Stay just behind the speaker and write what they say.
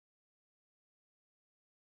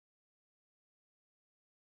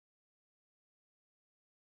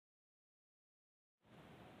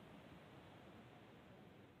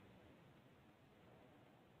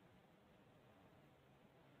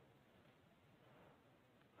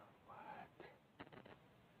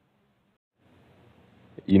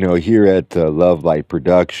You know, here at Love Light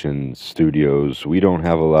Productions Studios, we don't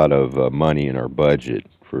have a lot of money in our budget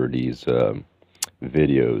for these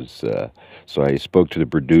videos. So I spoke to the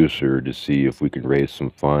producer to see if we could raise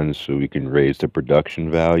some funds so we can raise the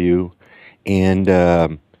production value. And,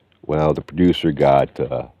 well, the producer got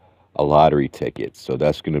a lottery ticket. So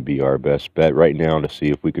that's going to be our best bet right now to see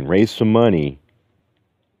if we can raise some money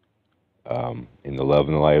in the love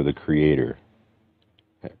and the light of the Creator.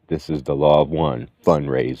 This is the Law of One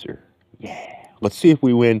fundraiser. Yeah. Let's see if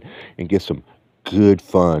we win and get some good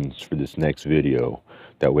funds for this next video.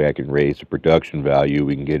 That way I can raise the production value.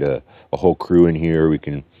 We can get a whole crew in here. We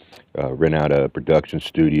can rent out a production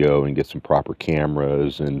studio and get some proper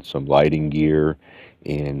cameras and some lighting gear.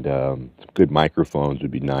 And some good microphones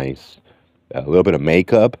would be nice. A little bit of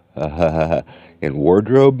makeup and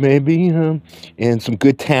wardrobe maybe. And some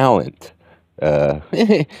good talent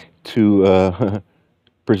to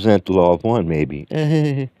present the Law of One,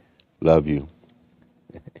 maybe. Love you.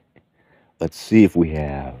 Let's see if we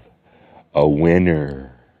have a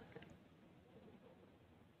winner.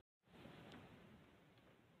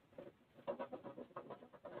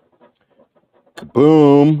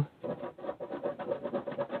 Kaboom!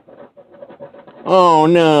 Oh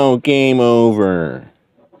no, game over.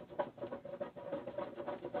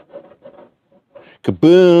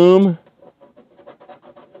 Kaboom!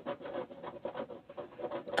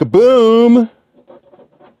 Kaboom!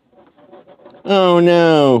 Oh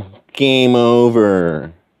no, game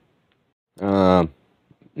over.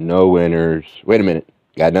 No winners. Wait a minute.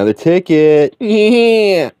 Got another ticket.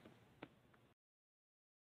 Yeah.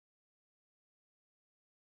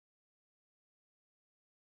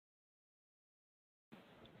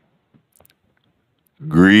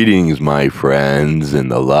 Greetings, my friends, in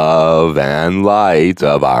the love and light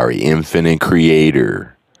of our infinite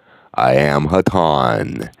Creator. I am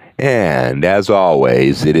Hatan, and as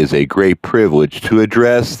always, it is a great privilege to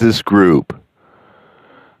address this group.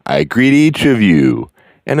 I greet each of you,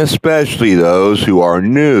 and especially those who are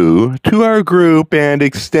new to our group, and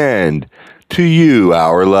extend to you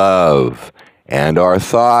our love, and our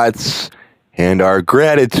thoughts, and our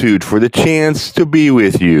gratitude for the chance to be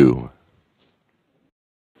with you.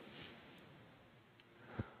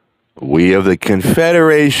 We of the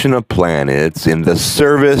Confederation of Planets, in the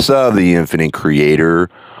service of the Infinite Creator,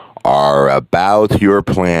 are about your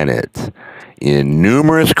planet in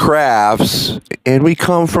numerous crafts, and we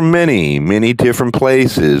come from many, many different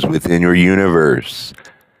places within your universe.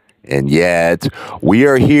 And yet, we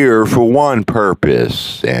are here for one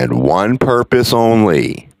purpose, and one purpose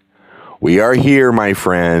only. We are here, my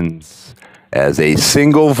friends, as a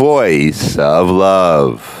single voice of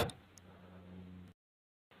love.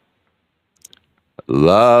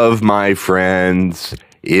 Love, my friends,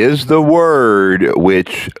 is the word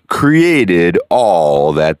which created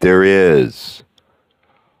all that there is.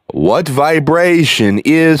 What vibration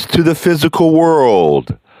is to the physical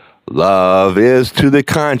world, love is to the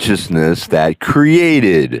consciousness that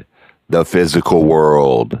created the physical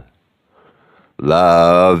world.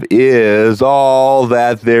 Love is all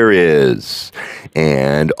that there is,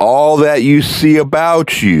 and all that you see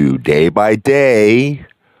about you day by day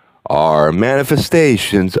are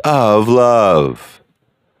manifestations of love.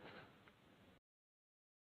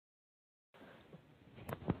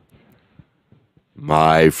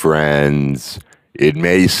 My friends, it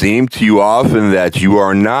may seem to you often that you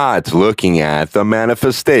are not looking at the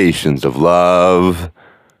manifestations of love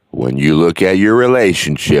when you look at your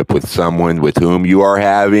relationship with someone with whom you are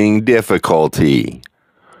having difficulty.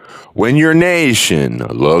 When your nation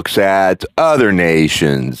looks at other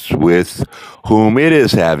nations with whom it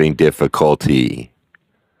is having difficulty.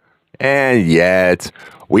 And yet,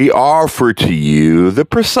 we offer to you the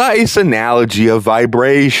precise analogy of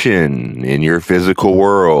vibration in your physical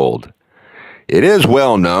world. It is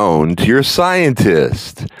well known to your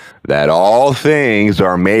scientists that all things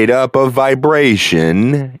are made up of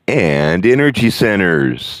vibration and energy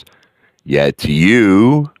centers. Yet to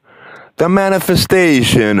you, the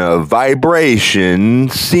manifestation of vibration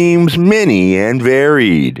seems many and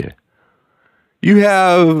varied. You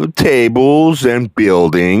have tables and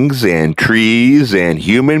buildings and trees and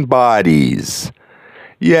human bodies.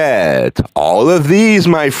 Yet, all of these,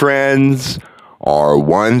 my friends, are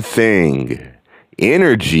one thing: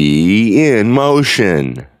 energy in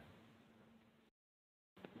motion.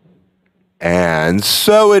 And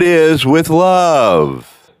so it is with love.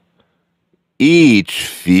 Each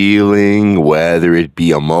feeling, whether it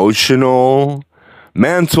be emotional,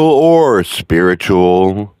 mental, or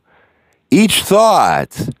spiritual, each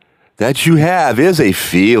thought that you have is a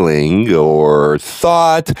feeling or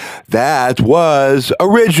thought that was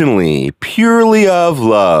originally purely of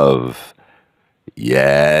love.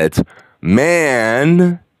 Yet,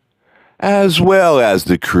 man, as well as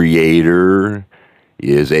the Creator,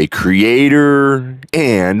 is a creator,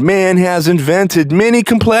 and man has invented many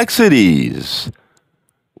complexities,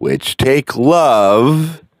 which take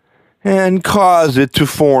love and cause it to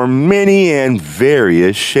form many and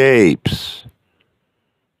various shapes.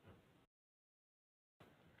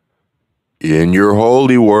 In your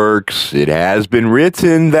holy works, it has been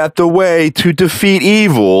written that the way to defeat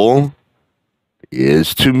evil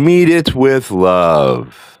is to meet it with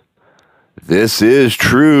love. This is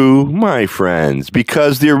true, my friends,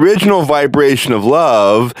 because the original vibration of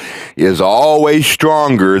love is always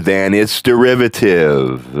stronger than its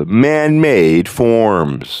derivative, man-made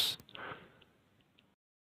forms.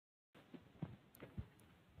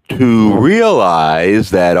 To realize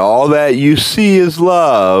that all that you see is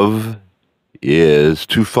love is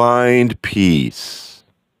to find peace.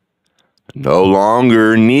 No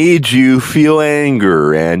longer need you feel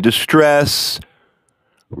anger and distress,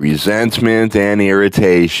 resentment and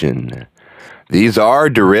irritation. These are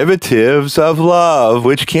derivatives of love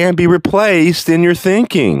which can be replaced in your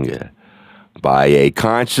thinking by a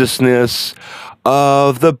consciousness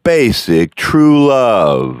of the basic true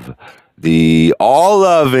love, the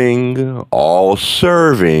all-loving,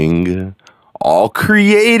 all-serving,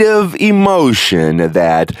 all-creative emotion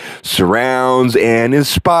that surrounds and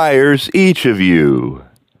inspires each of you.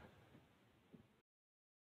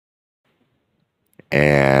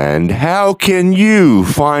 And how can you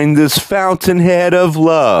find this fountainhead of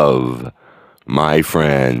love, my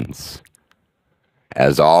friends?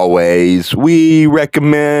 As always, we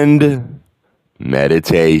recommend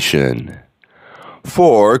meditation.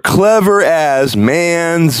 For clever as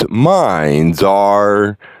man's minds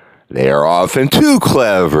are, they are often too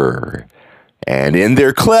clever. And in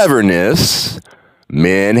their cleverness,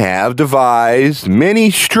 men have devised many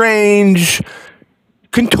strange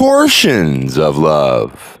contortions of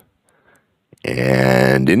love.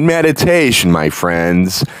 And in meditation, my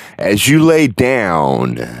friends, as you lay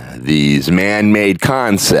down these man-made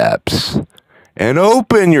concepts and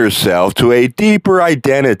open yourself to a deeper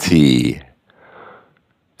identity,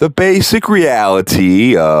 the basic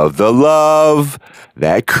reality of the love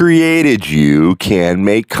that created you can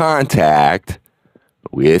make contact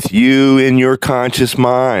with you in your conscious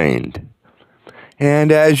mind.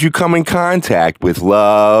 And as you come in contact with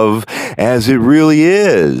love as it really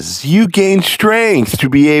is, you gain strength to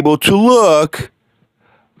be able to look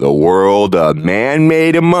the world of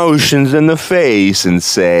man-made emotions in the face and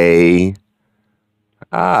say,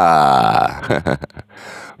 ah,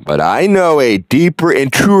 but I know a deeper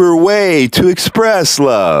and truer way to express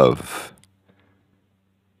love.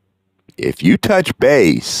 If you touch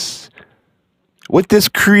base with this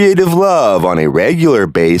creative love on a regular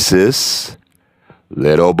basis,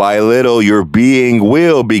 little by little, your being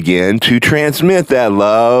will begin to transmit that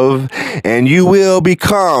love, and you will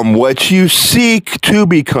become what you seek to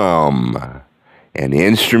become, an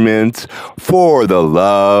instrument for the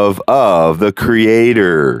love of the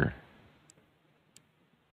Creator.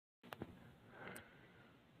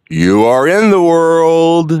 You are in the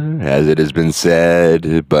world, as it has been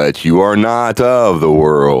said, but you are not of the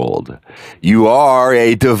world. You are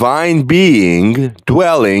a divine being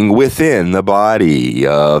dwelling within the body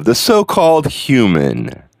of the so-called human.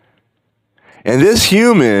 And this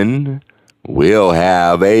human will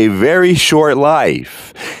have a very short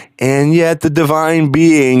life, and yet the divine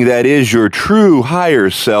being that is your true higher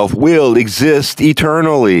self will exist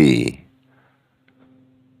eternally.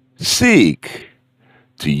 Seek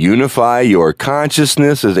to unify your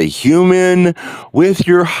consciousness as a human with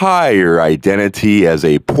your higher identity as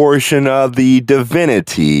a portion of the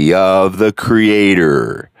divinity of the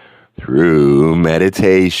Creator through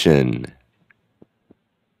meditation.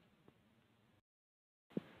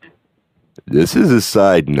 This is a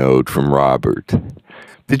side note from Robert.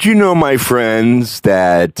 Did you know, my friends,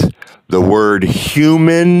 that the word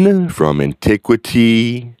human from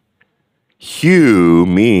antiquity, hu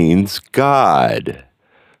means God?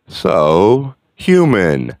 So,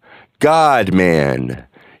 human, God-man,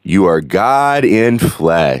 you are God in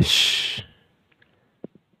flesh.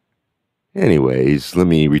 Anyways, let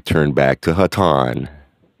me return back to Hatan.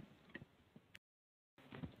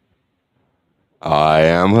 I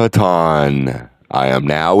am Hatan. I am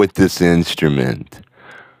now with this instrument.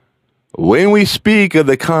 When we speak of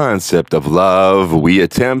the concept of love, we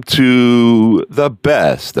attempt to the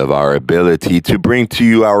best of our ability to bring to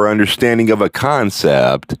you our understanding of a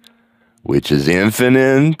concept which is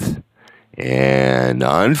infinite and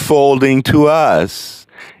unfolding to us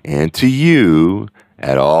and to you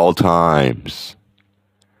at all times.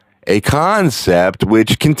 A concept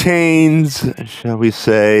which contains, shall we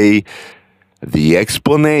say, the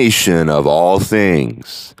explanation of all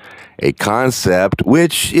things. A concept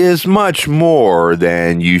which is much more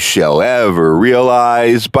than you shall ever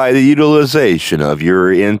realize by the utilization of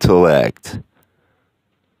your intellect.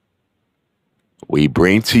 We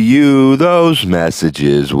bring to you those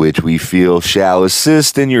messages which we feel shall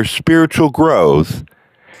assist in your spiritual growth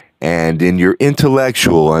and in your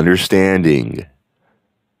intellectual understanding.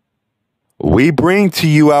 We bring to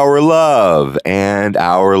you our love and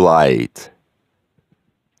our light.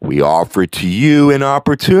 We offer to you an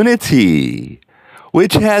opportunity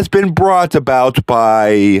which has been brought about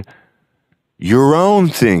by your own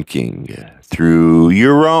thinking, through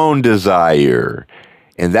your own desire.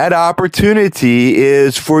 And that opportunity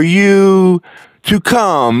is for you to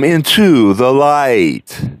come into the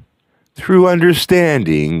light through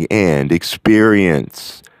understanding and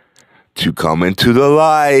experience, to come into the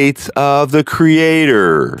light of the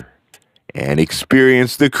Creator and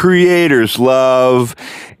experience the Creator's love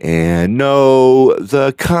and know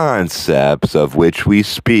the concepts of which we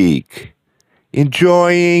speak,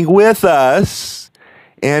 enjoying with us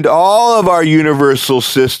and all of our universal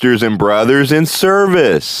sisters and brothers in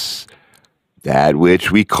service, that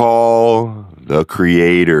which we call the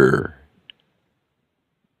Creator.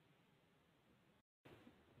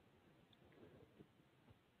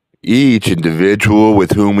 Each individual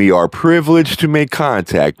with whom we are privileged to make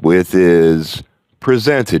contact with is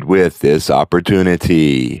presented with this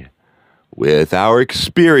opportunity, with our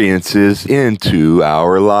experiences into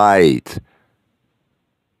our light.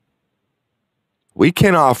 We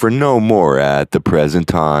can offer no more at the present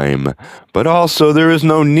time, but also there is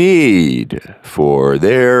no need for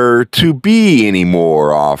there to be any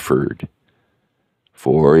more offered.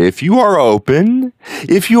 For if you are open,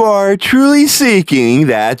 if you are truly seeking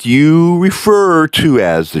that you refer to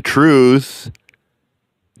as the truth,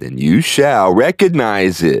 then you shall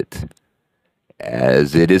recognize it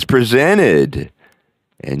as it is presented,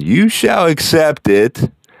 and you shall accept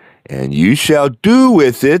it, and you shall do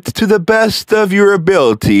with it to the best of your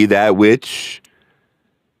ability that which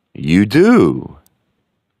you do.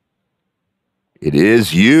 It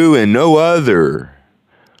is you and no other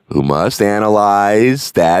who must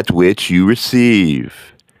analyze that which you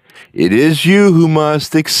receive. It is you who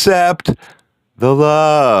must accept the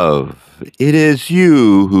love. It is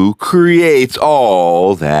you who creates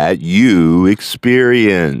all that you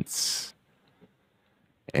experience.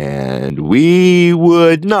 And we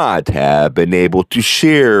would not have been able to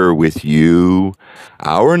share with you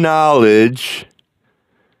our knowledge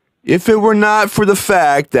if it were not for the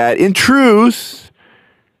fact that, in truth,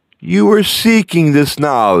 you were seeking this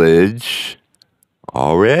knowledge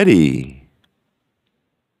already.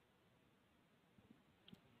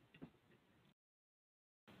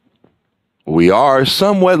 We are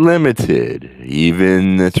somewhat limited,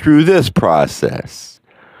 even through this process,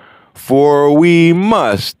 for we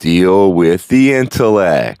must deal with the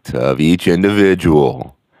intellect of each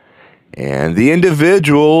individual. And the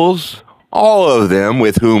individuals, all of them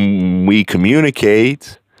with whom we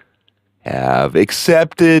communicate, have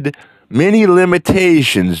accepted many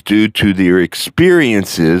limitations due to their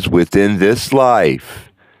experiences within this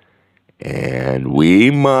life. And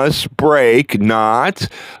we must break not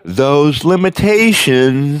those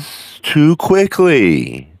limitations too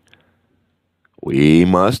quickly. We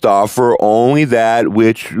must offer only that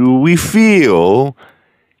which we feel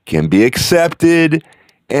can be accepted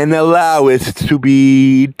and allow it to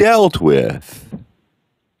be dealt with.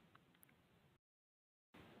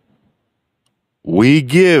 We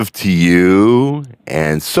give to you,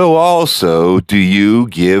 and so also do you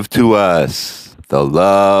give to us, the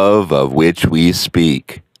love of which we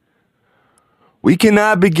speak. We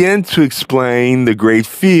cannot begin to explain the great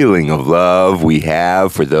feeling of love we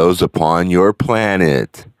have for those upon your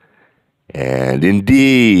planet, and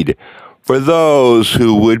indeed for those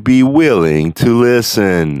who would be willing to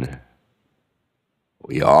listen.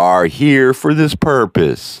 We are here for this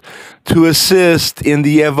purpose, to assist in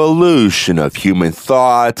the evolution of human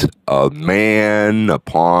thought of man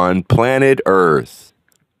upon planet Earth.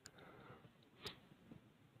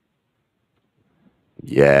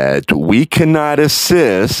 Yet we cannot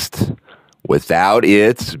assist without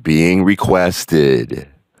it being requested.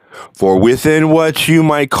 For within what you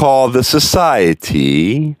might call the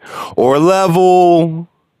society or level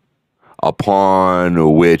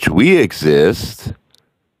upon which we exist,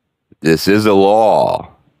 this is a law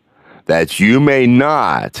that you may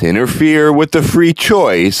not interfere with the free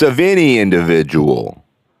choice of any individual.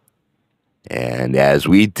 And as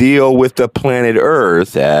we deal with the planet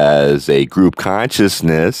Earth as a group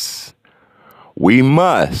consciousness, we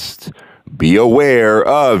must be aware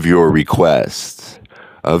of your requests,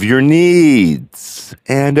 of your needs,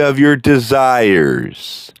 and of your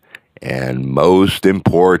desires, and most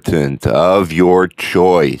important, of your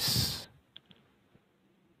choice.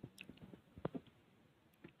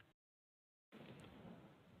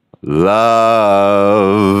 Love,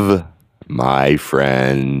 my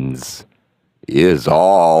friends, is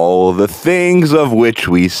all the things of which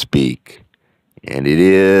we speak, and it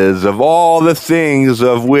is of all the things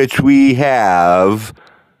of which we have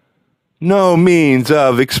no means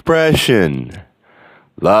of expression.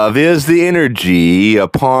 Love is the energy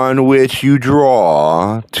upon which you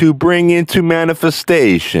draw to bring into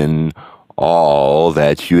manifestation all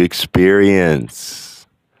that you experience.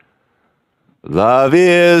 Love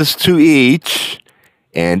is to each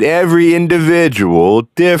and every individual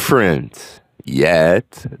different,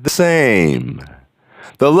 yet the same.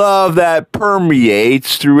 The love that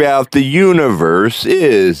permeates throughout the universe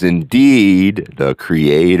is indeed the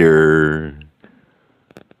Creator.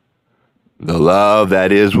 The love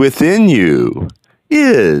that is within you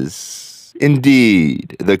is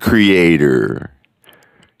indeed the Creator.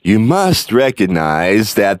 You must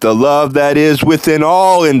recognize that the love that is within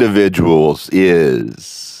all individuals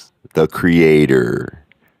is the Creator.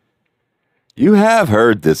 You have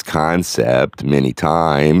heard this concept many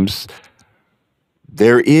times.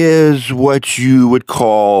 There is what you would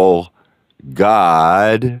call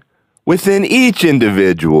God within each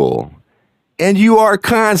individual, and you are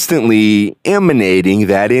constantly emanating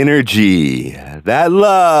that energy, that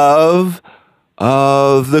love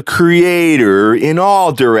of the Creator in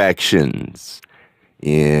all directions,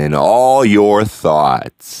 in all your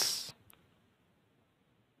thoughts.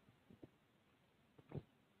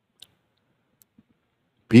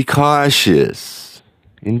 Be cautious,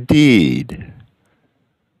 indeed.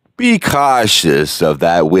 Be cautious of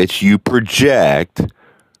that which you project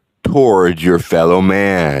towards your fellow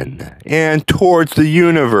man and towards the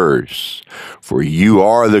universe, for you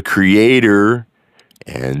are the Creator,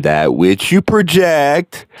 and that which you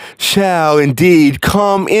project shall indeed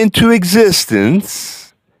come into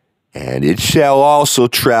existence, and it shall also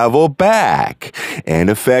travel back and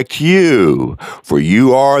affect you, for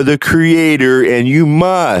you are the Creator, and you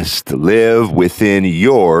must live within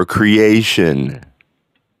your creation.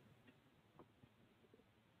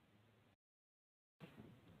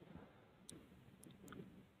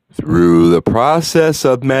 Through the process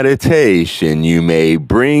of meditation, you may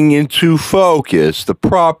bring into focus the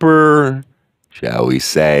proper, shall we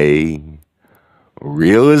say,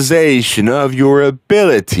 realization of your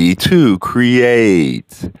ability to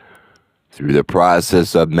create. Through the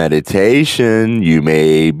process of meditation, you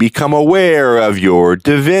may become aware of your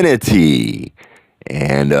divinity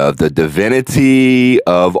and of the divinity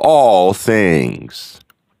of all things.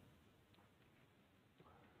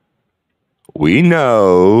 We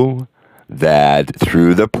know that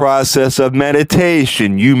through the process of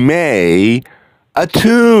meditation, you may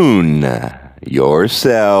attune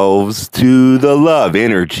yourselves to the love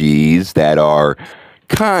energies that are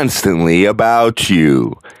constantly about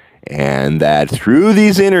you, and that through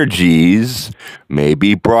these energies may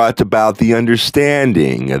be brought about the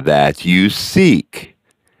understanding that you seek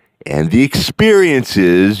and the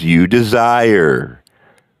experiences you desire,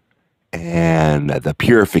 and the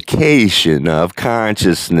purification of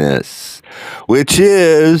consciousness, which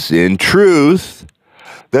is, in truth,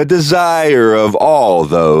 the desire of all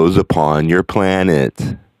those upon your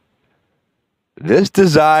planet. This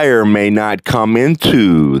desire may not come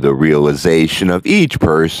into the realization of each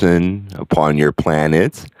person upon your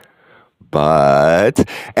planet, but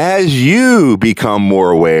as you become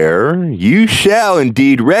more aware, you shall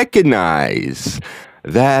indeed recognize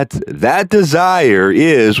that desire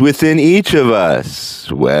is within each of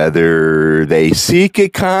us, whether they seek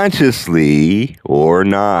it consciously or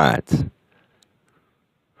not.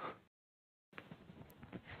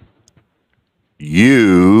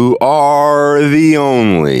 You are the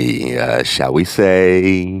only, shall we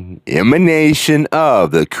say, emanation of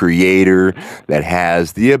the Creator that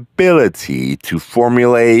has the ability to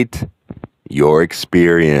formulate your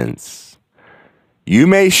experience. You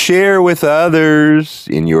may share with others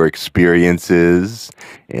in your experiences,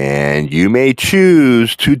 and you may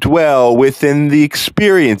choose to dwell within the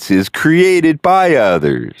experiences created by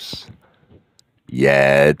others.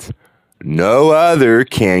 Yet, no other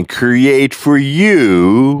can create for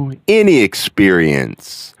you any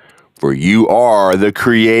experience, for you are the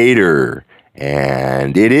Creator,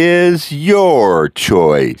 and it is your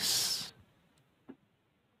choice.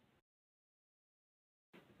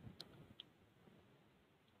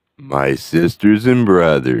 My sisters and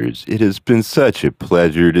brothers, it has been such a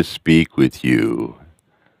pleasure to speak with you.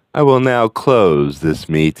 I will now close this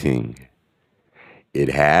meeting. It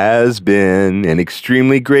has been an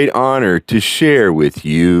extremely great honor to share with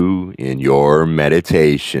you in your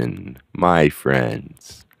meditation, my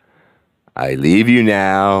friends. I leave you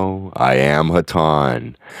now. I am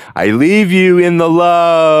Hatan. I leave you in the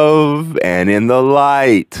love and in the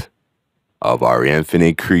light of our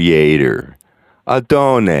infinite creator,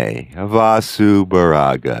 Adonai Vasu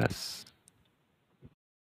Baragas.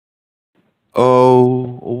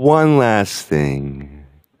 Oh, one last thing.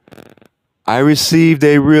 I received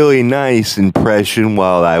a really nice impression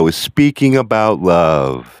while I was speaking about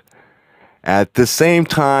love. At the same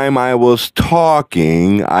time I was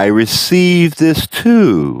talking, I received this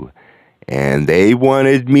too, and they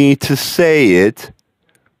wanted me to say it,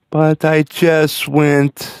 but I just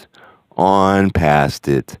went on past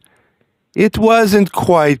it. It wasn't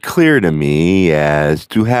quite clear to me as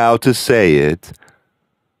to how to say it,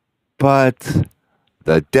 but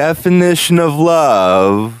the definition of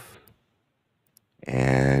love,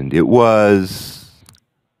 and it was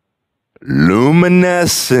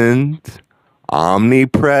luminescent,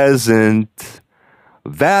 omnipresent,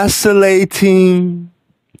 vacillating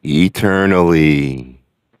eternally.